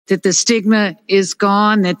the stigma is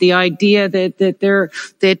gone, that the idea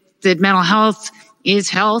that mental health is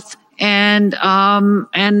health. And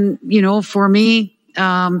for me,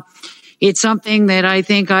 it's something that I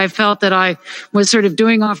think I felt that I was sort of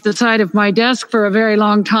doing off the side of my desk for a very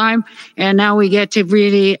long time. And now we get to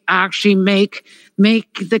really actually make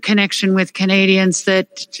the connection with Canadians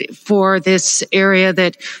that for this area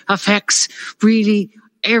that affects really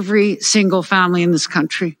every single family in this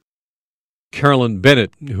country. Carolyn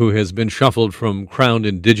Bennett, who has been shuffled from Crown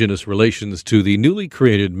Indigenous Relations to the newly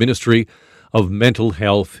created Ministry of Mental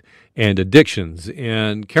Health and Addictions.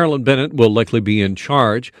 And Carolyn Bennett will likely be in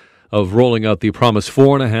charge of rolling out the promised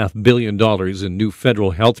 $4.5 billion in new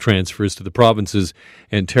federal health transfers to the provinces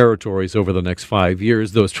and territories over the next 5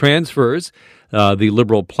 years. Those transfers, the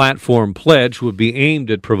Liberal platform pledge, would be aimed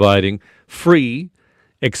at providing free,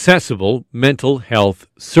 accessible mental health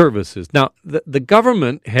services. Now, the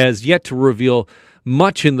government has yet to reveal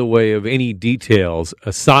much in the way of any details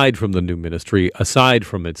aside from the new ministry, aside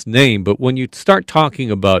from its name. But when you start talking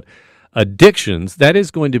about addictions, that is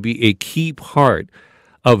going to be a key part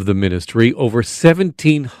of the ministry. Over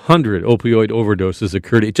 1,700 opioid overdoses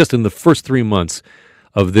occurred just in the first 3 months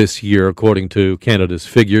of this year, according to Canada's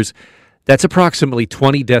figures. That's approximately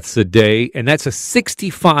 20 deaths a day, and that's a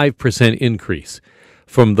 65% increase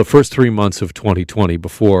from the first 3 months of 2020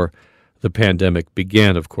 before the pandemic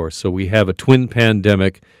began, of course. So we have a twin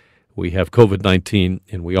pandemic. We have COVID-19,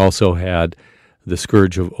 and we also had the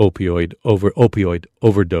scourge of opioid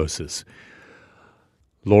overdoses.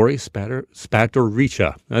 Lori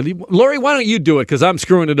Spatoricha. Lori, why don't you do it? Because I'm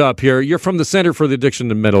screwing it up here. You're from the Center for the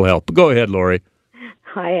Addiction and Mental Health. Go ahead, Lori.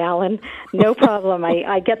 Hi, Alan. No problem.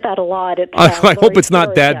 I get that a lot. I hope it's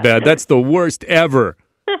not that bad. That's the worst ever.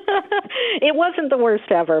 It wasn't the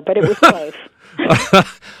worst ever, but it was close.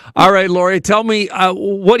 All right, Lori, tell me,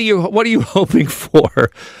 what are you hoping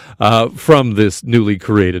for from this newly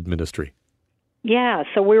created ministry? Yeah,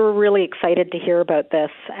 so we were really excited to hear about this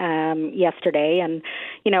yesterday. And,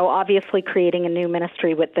 obviously creating a new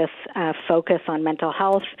ministry with this focus on mental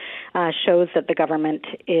health shows that the government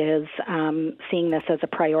is seeing this as a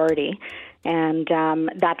priority. And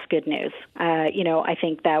that's good news. I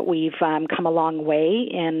think that we've come a long way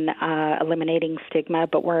in eliminating stigma,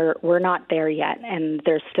 but we're not there yet. And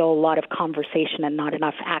there's still a lot of conversation and not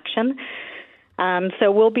enough action.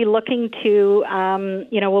 So we'll be looking to,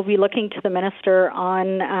 the minister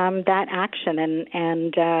on that action,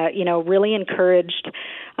 and really encouraged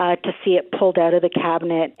to see it pulled out of the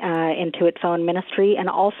cabinet into its own ministry, and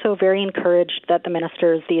also very encouraged that the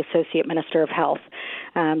minister is the Associate Minister of Health,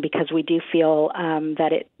 because we do feel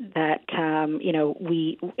that it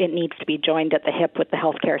needs to be joined at the hip with the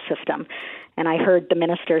healthcare system. And I heard the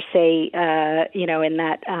minister say, in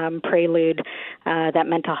that prelude, that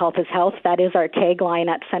mental health is health. That is our tagline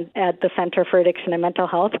at the Centre for Addiction and Mental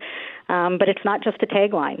Health. But it's not just a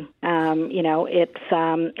tagline.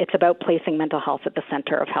 It's about placing mental health at the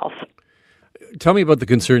center of health. Tell me about the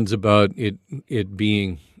concerns about it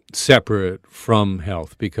being separate from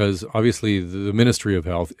health, because obviously the Ministry of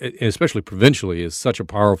Health, especially provincially, is such a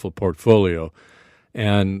powerful portfolio.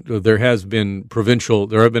 And there have been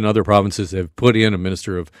other provinces that have put in a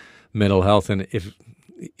Minister of Mental Health, and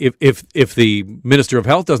if the Minister of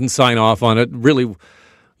Health doesn't sign off on it, really,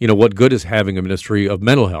 what good is having a Ministry of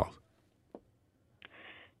Mental Health?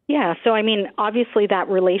 Yeah, so obviously that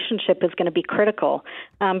relationship is going to be critical.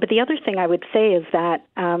 But the other thing I would say is that,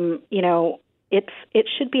 it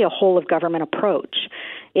should be a whole of government approach.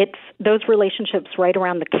 It's those relationships right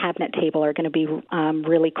around the cabinet table are going to be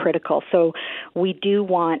really critical. So we do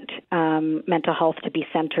want mental health to be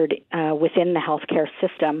centered within the healthcare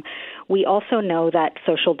system. We also know that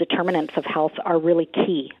social determinants of health are really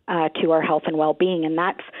key to our health and well-being, and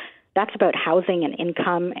that's about housing and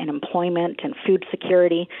income and employment and food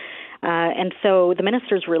security. And so the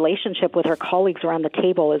minister's relationship with her colleagues around the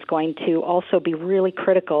table is going to also be really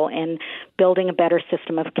critical in building a better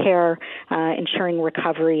system of care, ensuring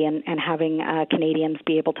recovery, and having Canadians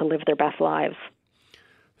be able to live their best lives.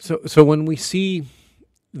 So when we see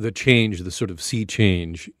the change, the sort of sea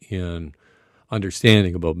change in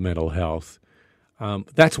understanding about mental health,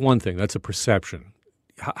 that's one thing. That's a perception.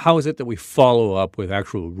 How is it that we follow up with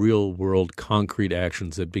actual real-world concrete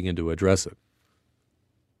actions that begin to address it?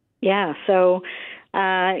 Yeah, so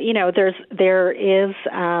There is.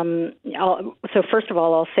 So first of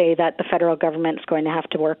all, I'll say that the federal government's going to have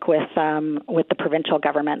to work with the provincial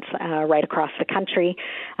governments right across the country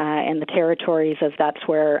and the territories, as that's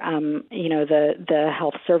where the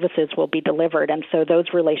health services will be delivered, and so those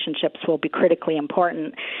relationships will be critically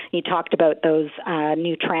important. You talked about those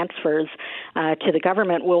new transfers to the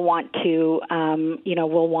government. We'll want to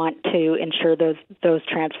ensure those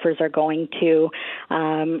transfers are going to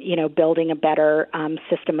building a better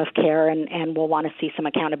system of care, and we'll want to see some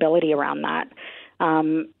accountability around that.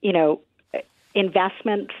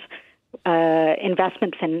 Investments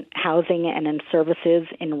in housing and in services,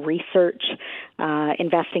 in research,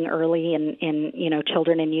 investing early in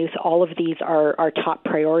children and youth. All of these are top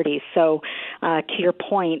priorities. So, to your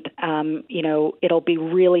point, it'll be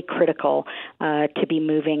really critical to be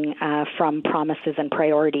moving from promises and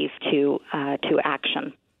priorities to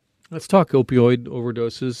action. Let's talk opioid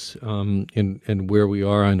overdoses and where we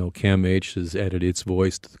are. I know CAMH has added its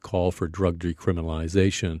voice to the call for drug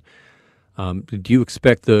decriminalization. Do you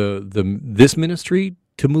expect this ministry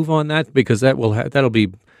to move on that? Because that'll be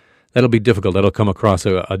difficult. That'll come across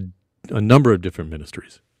a number of different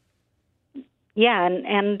ministries. Yeah,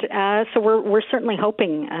 and so we're certainly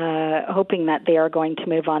hoping that they are going to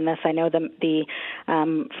move on this. I know the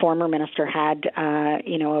former minister had a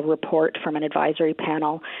report from an advisory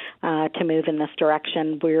panel to move in this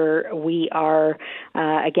direction. We are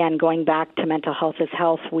again going back to mental health is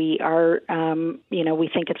health. We are we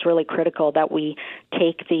think it's really critical that we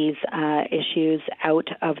take these issues out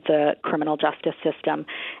of the criminal justice system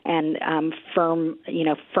and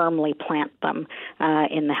firmly plant them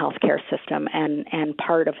in the healthcare system. And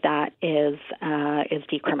part of that is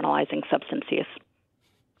decriminalizing substance use.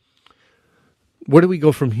 Where do we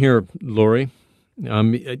go from here, Lori?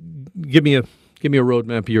 Give me a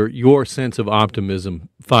roadmap. Your sense of optimism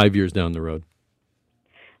 5 years down the road.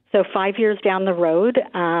 So 5 years down the road,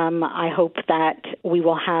 I hope that we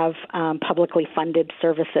will have publicly funded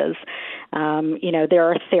services. There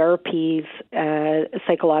are therapies,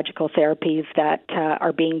 psychological therapies that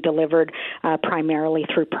are being delivered primarily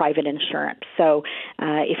through private insurance. So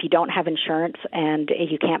if you don't have insurance and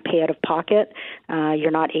you can't pay out of pocket,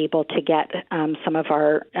 you're not able to get some of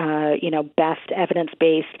our, best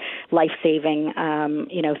evidence-based, life-saving,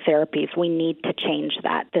 therapies. We need to change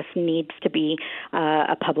that. This needs to be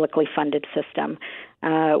a publicly funded system.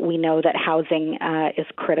 We know that housing is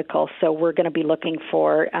critical, so we're going to be looking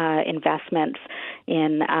for investments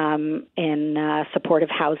in supportive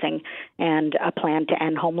housing and a plan to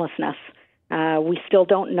end homelessness. We still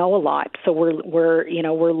don't know a lot, so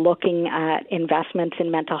we're looking at investments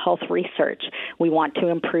in mental health research. We want to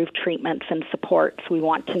improve treatments and supports. We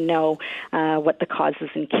want to know what the causes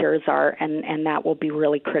and cures are, and that will be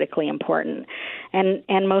really critically important.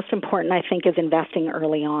 And most important, I think, is investing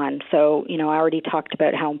early on. So, I already talked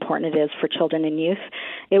about how important it is for children and youth.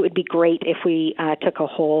 It would be great if we took a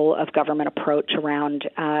whole of government approach around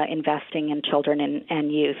investing in children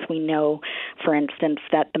and youth. We know, for instance,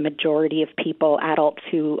 that the majority of adults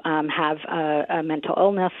who have a mental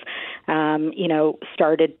illness,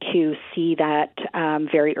 started to see that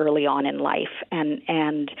very early on in life,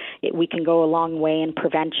 and we can go a long way in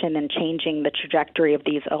prevention and changing the trajectory of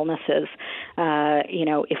these illnesses,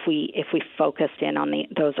 if we focused in on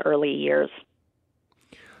those early years.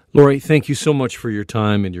 Lori, thank you so much for your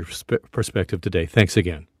time and your perspective today. Thanks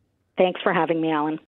again. Thanks for having me, Alan.